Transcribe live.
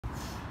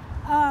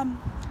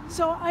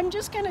So I'm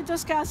just going to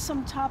discuss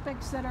some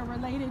topics that are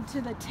related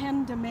to the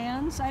 10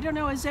 demands. I don't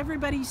know, has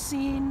everybody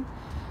seen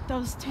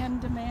those 10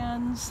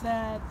 demands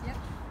that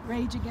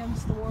Rage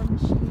Against the War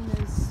Machine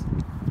is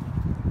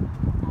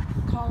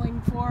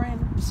calling for?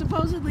 And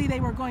supposedly they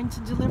were going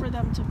to deliver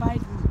them to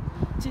Biden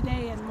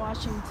today in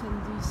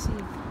Washington, D.C.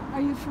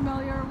 Are you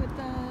familiar with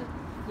the...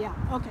 Yeah,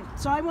 okay.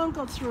 So I won't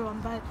go through them,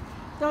 but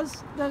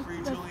those...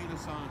 Free Julian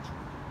Assange.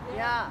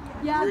 Yeah,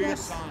 Free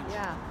Assange.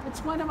 Yeah,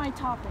 it's one of my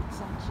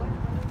topics, actually.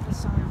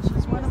 Assange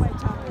is one of my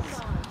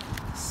topics.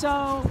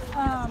 So,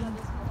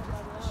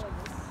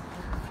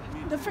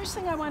 the first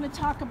thing I want to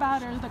talk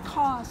about are the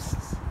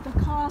costs. The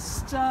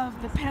costs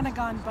of the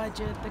Pentagon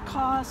budget, the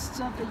costs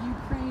of the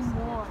Ukraine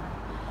war.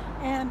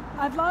 And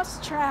I've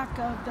lost track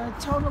of the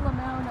total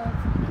amount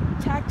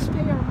of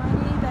taxpayer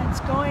money that's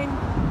going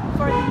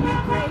for the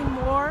Ukraine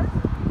war,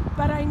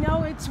 but I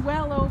know it's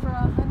well over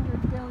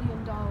 $100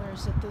 billion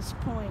at this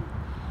point.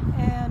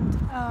 And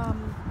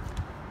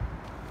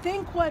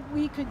think what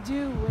we could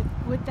do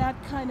with that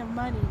kind of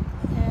money.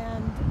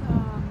 And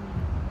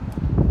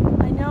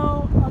I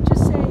know, I'll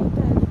just say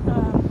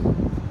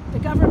that the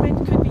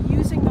government could be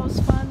using those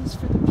funds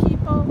for the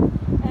people,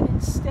 and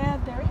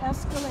instead they're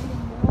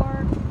escalating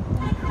war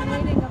and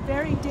creating a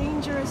very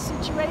dangerous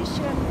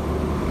situation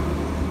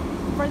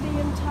for the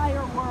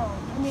entire world.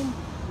 I mean,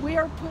 we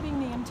are putting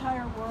the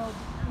entire world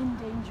in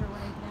danger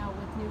right now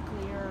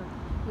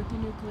with the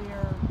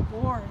nuclear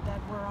war that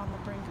we're on the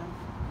brink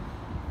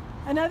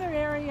of. Another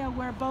area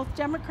where both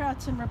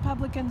Democrats and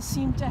Republicans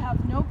seem to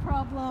have no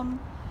problem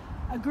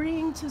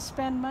agreeing to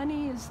spend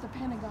money is the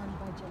Pentagon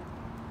budget.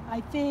 I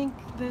think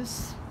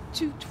this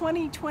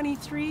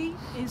 2023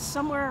 is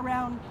somewhere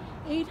around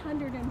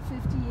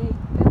 $858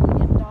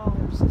 billion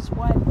is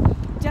what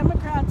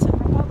Democrats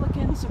and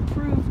Republicans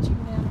approved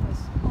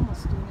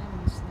almost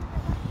unanimously.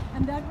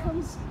 And that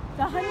comes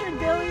the $100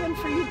 billion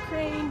for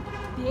Ukraine,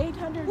 the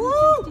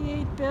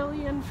 $858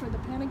 billion for the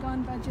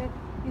Pentagon budget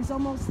is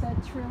almost that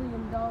 $1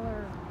 trillion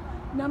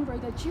number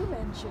that you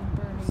mentioned,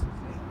 Bernie.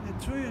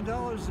 $1 trillion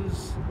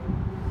is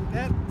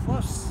that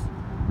plus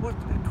what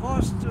it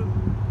costs to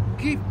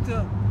keep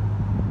the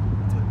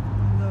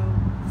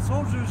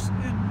soldiers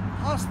in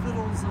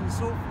hospitals and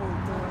so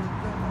forth.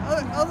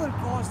 The other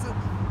costs,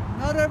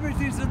 not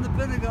everything's in the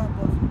Pentagon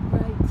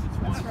budget. Right. It's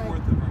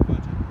one-fourth of our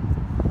budget.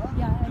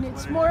 Yeah, and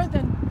it's more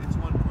than... It's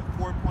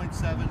 4.7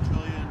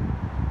 trillion,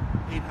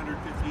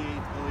 858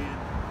 billion.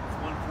 It's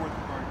one-fourth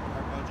of our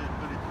budget,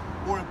 but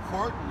more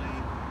importantly,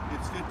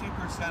 it's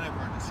 50% of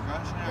our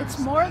discretionary It's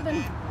more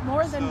spending.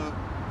 than...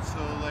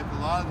 So like a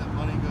lot of the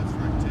money goes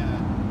for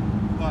debt,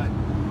 but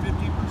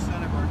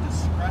 50% of our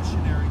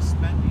discretionary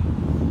spending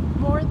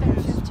more than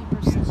 50%.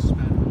 Is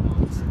spent on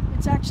military.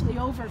 It's actually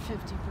over 50%.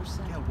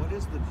 Yeah, what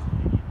is the...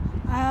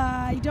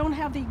 I don't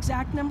have the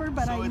exact number,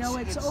 but so I know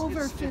it's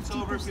over 50%. It's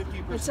over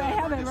 50% I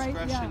have of it our right.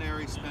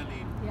 discretionary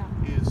spending Yeah.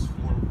 is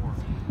for war.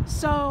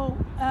 So,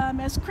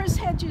 as Chris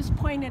Hedges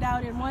pointed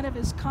out in one of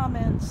his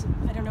comments,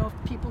 I don't know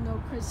if people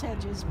know Chris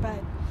Hedges,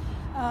 but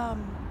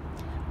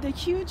the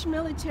huge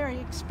military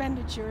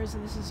expenditures,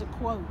 and this is a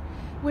quote,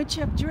 which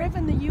have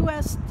driven the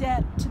U.S.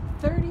 debt to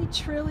 $30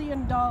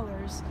 trillion,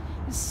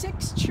 is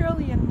 $6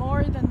 trillion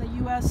more than the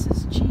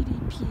U.S.'s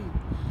GDP.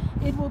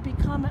 It will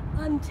become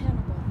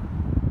untenable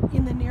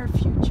in the near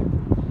future.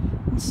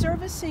 And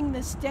servicing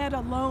this debt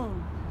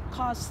alone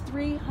costs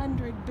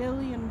 $300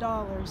 billion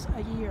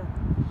a year.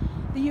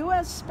 The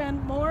U.S.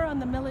 spent more on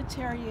the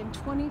military in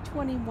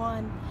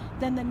 2021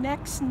 than the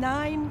next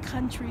 9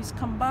 countries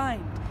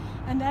combined,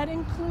 and that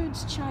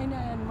includes China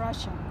and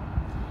Russia.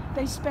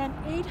 They spent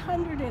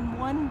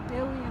 $801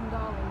 billion,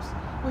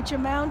 which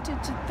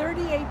amounted to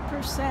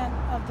 38%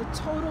 of the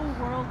total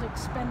world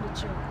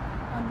expenditure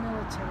on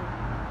military.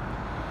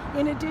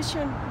 In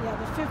addition,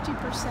 the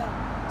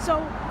 50%.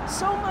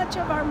 So much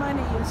of our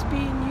money is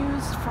being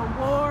used for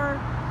war,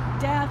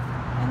 death,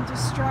 and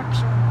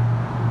destruction,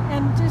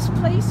 and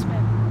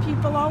displacement.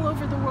 People all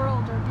over the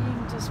world are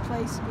being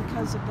displaced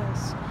because of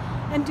this.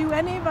 And do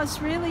any of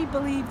us really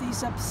believe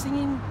these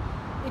obscene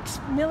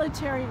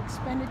military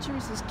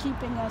expenditures is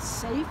keeping us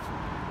safe?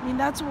 I mean,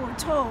 that's what we're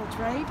told,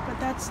 right? But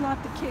that's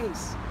not the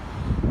case.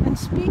 And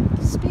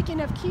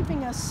speaking of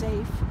keeping us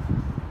safe,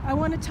 I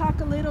want to talk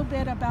a little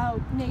bit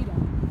about NATO,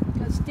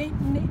 because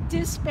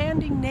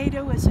disbanding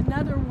NATO is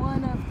another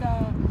one of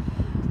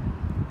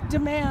the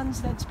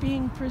demands that's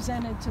being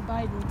presented to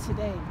Biden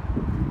today.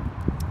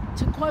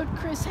 To quote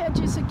Chris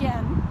Hedges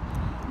again,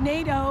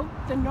 NATO,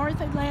 the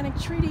North Atlantic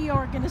Treaty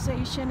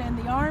Organization, and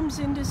the arms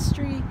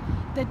industry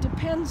that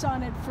depends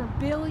on it for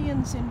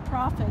billions in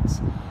profits,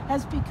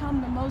 has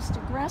become the most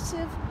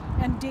aggressive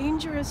and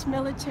dangerous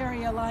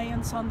military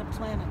alliance on the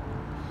planet.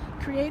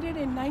 Created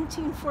in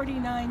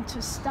 1949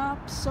 to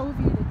stop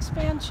Soviet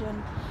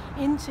expansion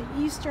into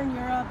Eastern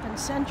Europe and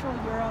Central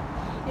Europe,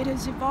 it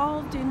has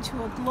evolved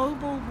into a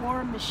global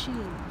war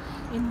machine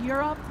in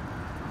Europe,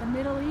 the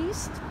Middle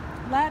East,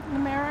 Latin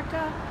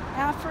America,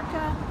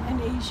 Africa,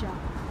 and Asia.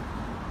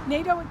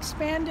 NATO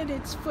expanded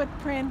its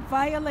footprint,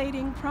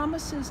 violating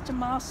promises to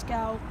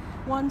Moscow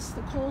once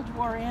the Cold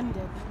War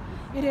ended.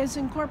 It has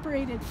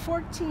incorporated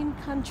 14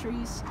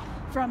 countries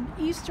from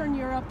Eastern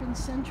Europe and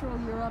Central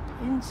Europe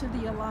into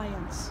the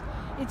alliance.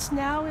 It's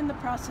now in the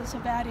process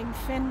of adding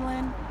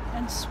Finland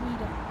and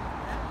Sweden.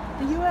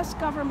 The US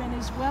government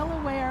is well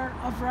aware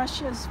of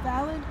Russia's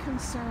valid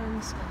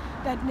concerns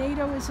that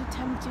NATO is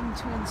attempting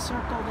to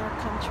encircle their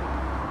country.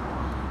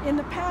 In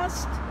the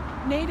past,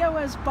 NATO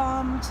has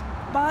bombed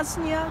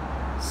Bosnia,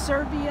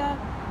 Serbia,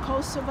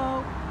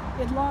 Kosovo.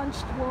 It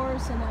launched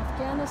wars in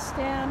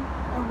Afghanistan,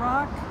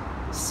 Iraq,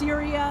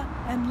 Syria,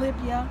 and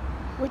Libya,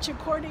 which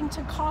according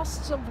to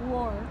Costs of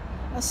War,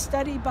 a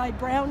study by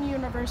Brown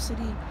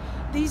University,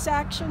 these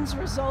actions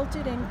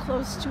resulted in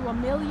close to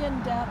 1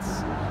 million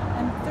deaths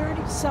and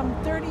some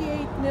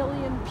 38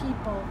 million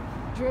people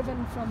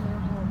driven from their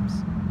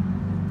homes.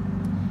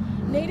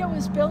 NATO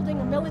is building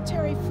a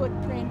military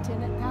footprint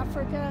in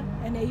Africa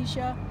and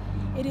Asia.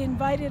 It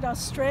invited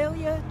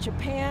Australia,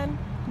 Japan,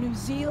 New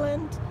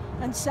Zealand,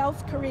 and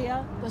South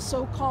Korea, the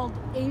so-called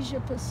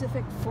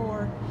Asia-Pacific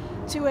Four,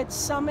 to its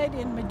summit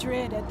in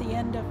Madrid at the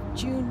end of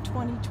June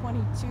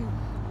 2022.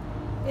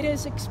 It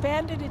has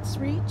expanded its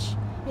reach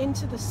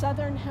into the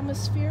Southern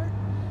Hemisphere,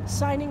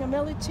 signing a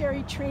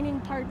military training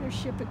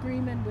partnership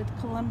agreement with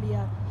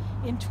Colombia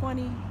in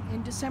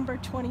December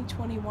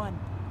 2021.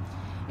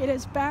 It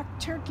has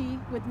backed Turkey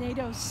with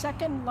NATO's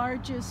second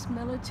largest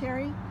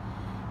military,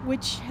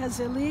 which has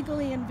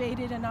illegally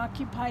invaded and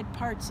occupied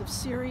parts of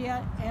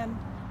Syria and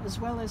as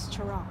well as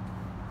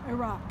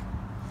Iraq.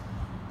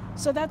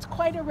 So that's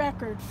quite a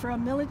record for a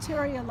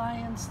military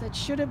alliance that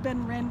should have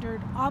been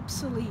rendered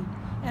obsolete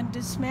and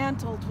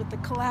dismantled with the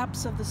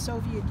collapse of the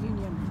Soviet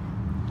Union.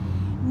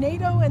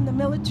 NATO and the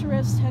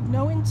militarists had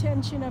no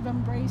intention of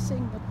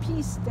embracing the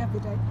peace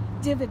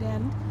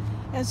dividend,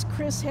 as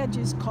Chris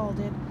Hedges called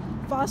it,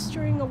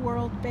 fostering a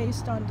world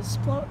based on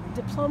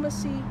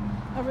diplomacy,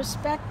 a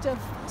respect of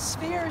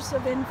spheres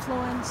of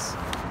influence,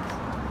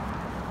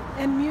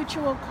 and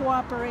mutual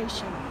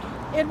cooperation.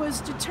 It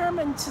was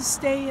determined to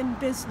stay in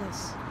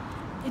business.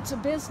 Its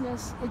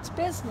business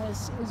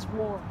is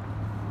war.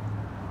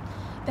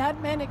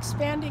 That meant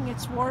expanding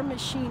its war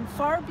machine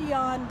far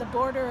beyond the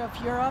border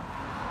of Europe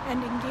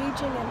and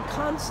engaging in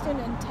constant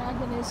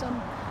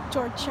antagonism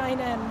toward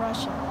China and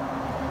Russia.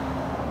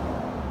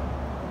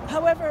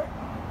 However,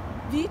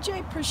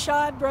 Vijay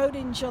Prashad wrote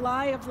in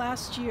July of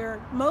last year,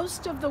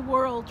 most of the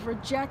world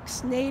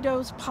rejects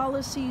NATO's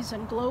policies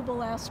and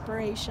global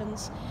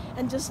aspirations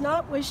and does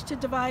not wish to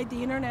divide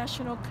the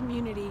international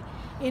community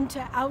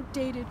into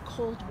outdated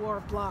Cold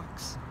War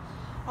blocs.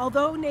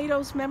 Although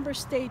NATO's member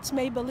states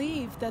may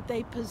believe that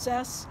they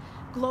possess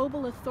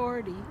global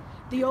authority,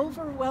 the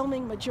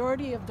overwhelming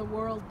majority of the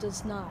world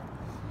does not.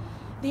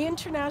 The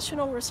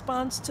international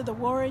response to the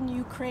war in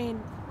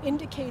Ukraine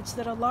indicates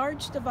that a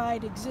large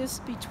divide exists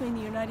between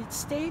the United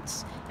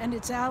States and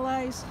its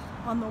allies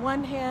on the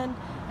one hand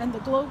and the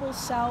global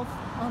south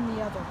on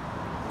the other.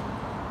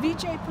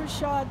 Vijay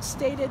Prashad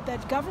stated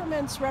that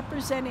governments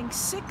representing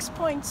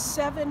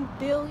 6.7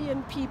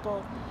 billion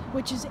people,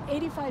 which is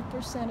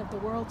 85% of the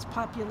world's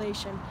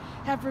population,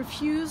 have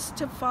refused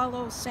to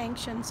follow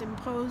sanctions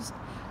imposed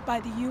by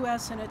the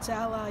US and its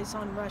allies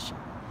on Russia,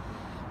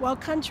 while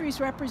countries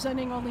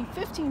representing only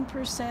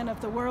 15% of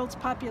the world's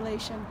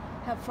population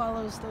have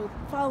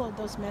followed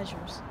those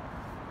measures.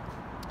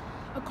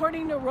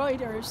 According to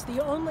Reuters,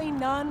 the only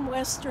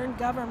non-Western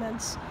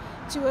governments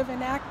to have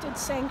enacted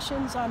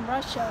sanctions on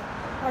Russia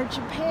are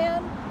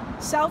Japan,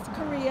 South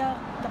Korea,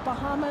 the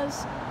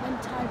Bahamas,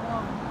 and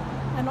Taiwan.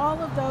 And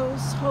all of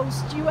those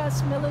host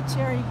US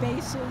military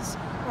bases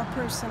or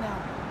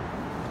personnel.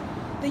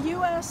 The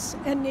US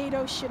and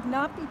NATO should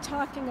not be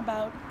talking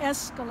about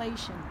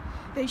escalation.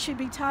 They should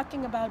be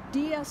talking about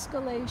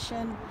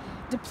de-escalation,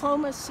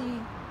 diplomacy,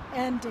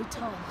 and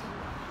détente.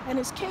 And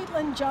as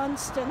Caitlin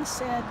Johnston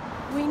said,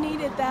 we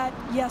needed that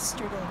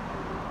yesterday.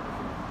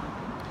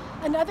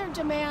 Another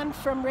demand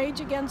from Rage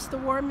Against the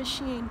War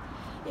Machine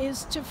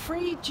is to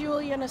free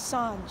Julian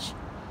Assange.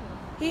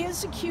 He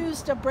is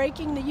accused of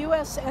breaking the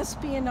U.S.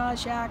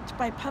 Espionage Act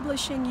by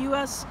publishing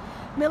U.S.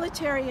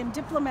 military and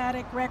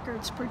diplomatic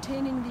records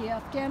pertaining to the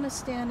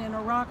Afghanistan and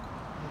Iraq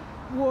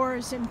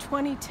wars in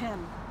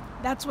 2010.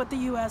 That's what the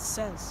U.S.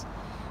 says.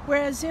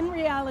 Whereas in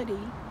reality,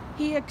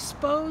 he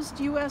exposed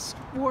U.S.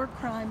 war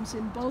crimes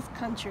in both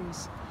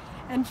countries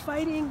and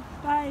fighting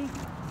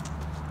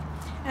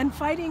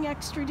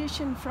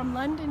extradition from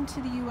London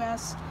to the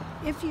U.S.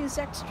 If he is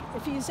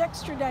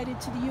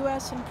extradited to the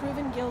U.S. and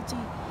proven guilty,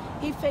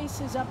 he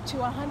faces up to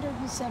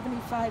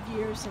 175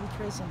 years in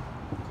prison.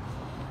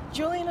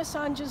 Julian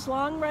Assange's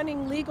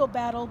long-running legal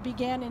battle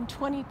began in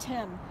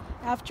 2010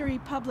 after he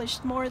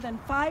published more than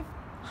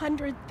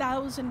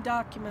 500,000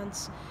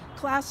 documents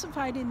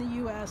classified in the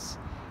U.S.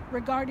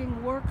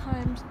 regarding war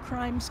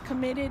crimes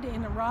committed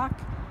in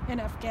Iraq and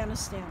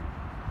Afghanistan.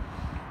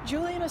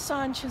 Julian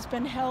Assange has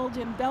been held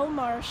in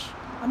Belmarsh,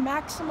 a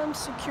maximum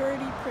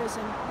security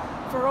prison,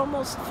 for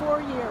almost 4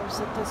 years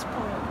at this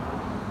point.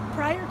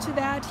 Prior to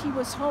that, he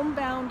was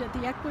homebound at the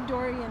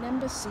Ecuadorian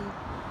embassy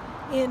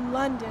in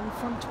London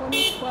from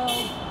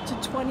 2012 to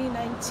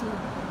 2019.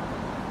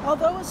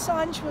 Although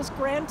Assange was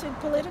granted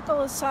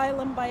political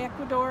asylum by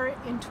Ecuador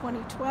in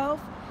 2012,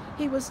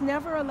 he was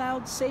never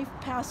allowed safe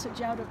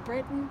passage out of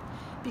Britain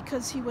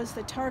because he was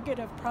the target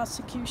of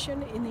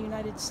prosecution in the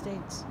United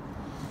States,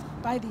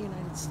 by the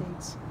United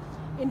States.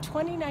 In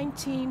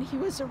 2019, he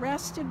was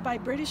arrested by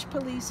British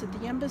police at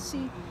the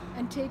embassy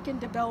and taken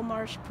to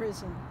Belmarsh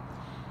prison.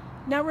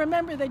 Now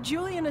remember that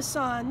Julian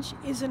Assange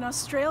is an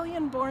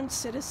Australian-born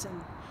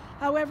citizen.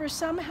 However,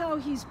 somehow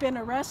he's been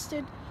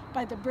arrested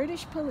by the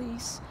British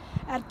police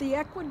at the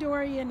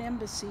Ecuadorian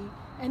embassy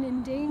and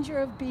in danger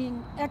of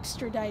being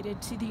extradited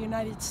to the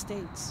United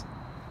States.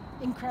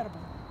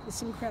 Incredible.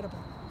 It's incredible.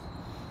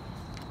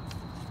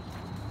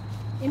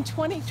 In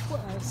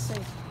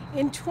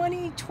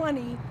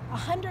 2020,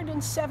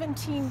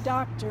 117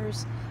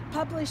 doctors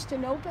published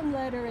an open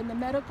letter in the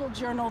medical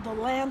journal The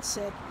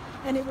Lancet,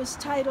 and it was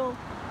titled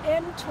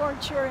 "End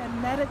Torture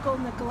and Medical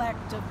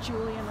Neglect of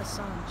Julian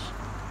Assange."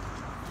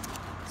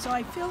 So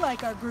I feel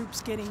like our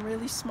group's getting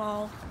really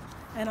small,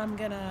 and I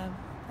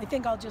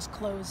think I'll just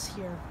close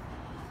here.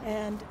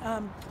 And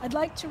I'd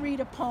like to read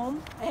a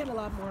poem. I had a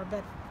lot more,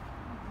 but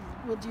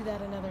we'll do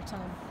that another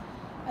time.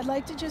 I'd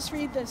like to just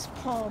read this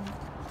poem.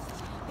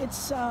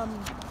 It's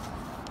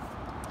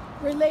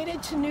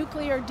related to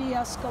nuclear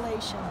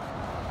de-escalation.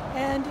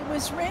 And it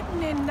was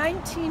written in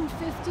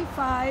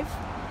 1955,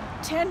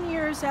 10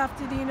 years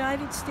after the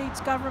United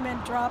States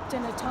government dropped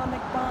an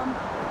atomic bomb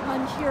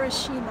on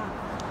Hiroshima.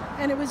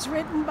 And it was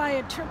written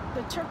by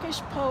the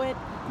Turkish poet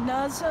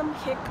Nazım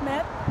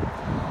Hikmet,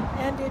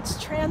 and it's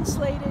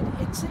translated,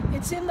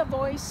 it's in the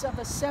voice of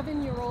a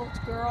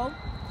 7-year-old girl,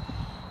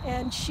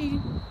 and she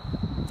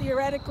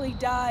theoretically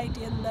died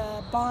in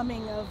the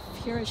bombing of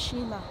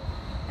Hiroshima.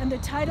 And the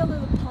title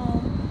of the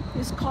poem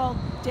is called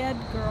Dead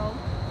Girl,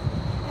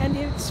 and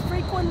it's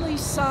frequently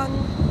sung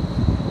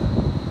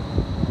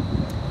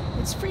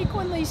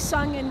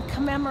in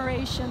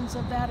commemorations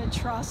of that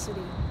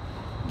atrocity.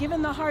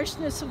 Given the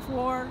harshness of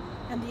war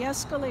and the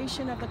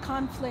escalation of the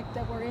conflict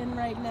that we're in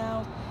right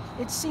now,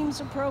 it seems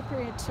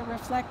appropriate to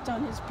reflect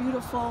on his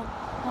beautiful,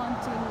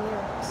 haunting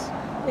lyrics.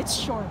 It's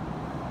short.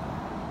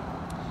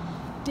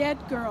 Dead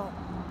girl,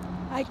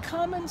 I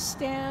come and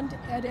stand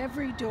at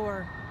every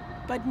door,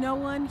 but no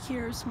one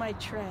hears my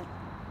tread,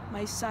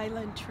 my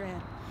silent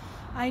tread.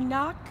 I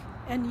knock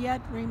and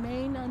yet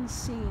remain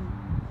unseen,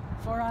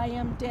 for I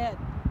am dead,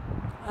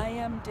 I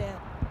am dead.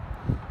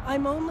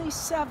 I'm only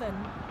 7,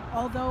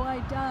 although I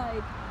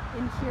died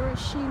in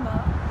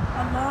Hiroshima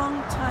a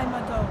long time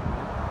ago.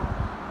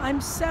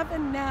 I'm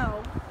 7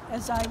 now,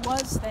 as I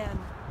was then.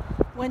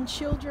 When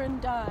children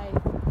die,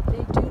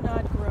 they do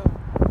not grow.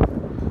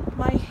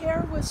 My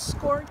hair was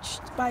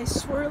scorched by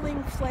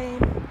swirling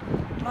flame.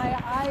 My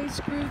eyes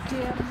grew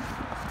dim.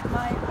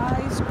 My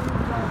eyes grew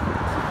blind.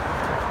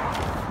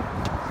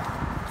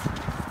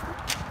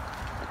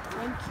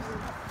 Thank you.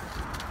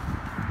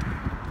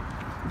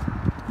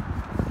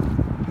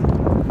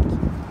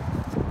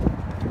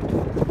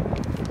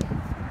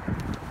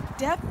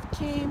 Death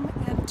came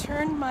and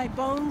turned my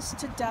bones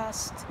to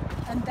dust,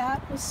 and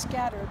that was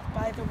scattered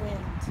by the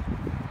wind.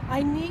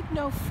 I need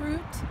no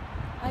fruit,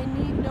 I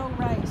need no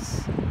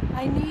rice,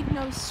 I need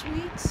no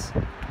sweets,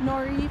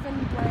 nor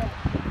even bread.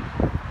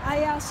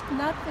 I ask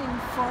nothing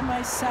for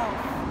myself,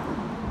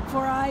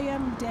 for I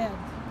am dead,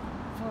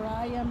 for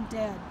I am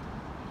dead.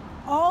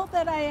 All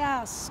that I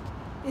ask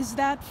is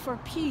that for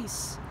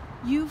peace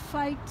you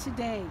fight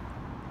today,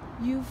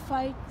 you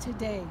fight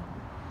today,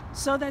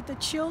 so that the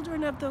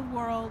children of the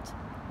world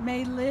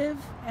may live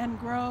and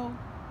grow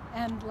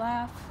and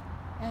laugh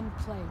and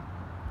play.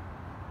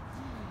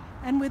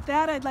 And with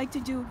that, I'd like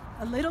to do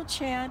a little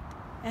chant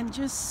and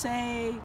just say,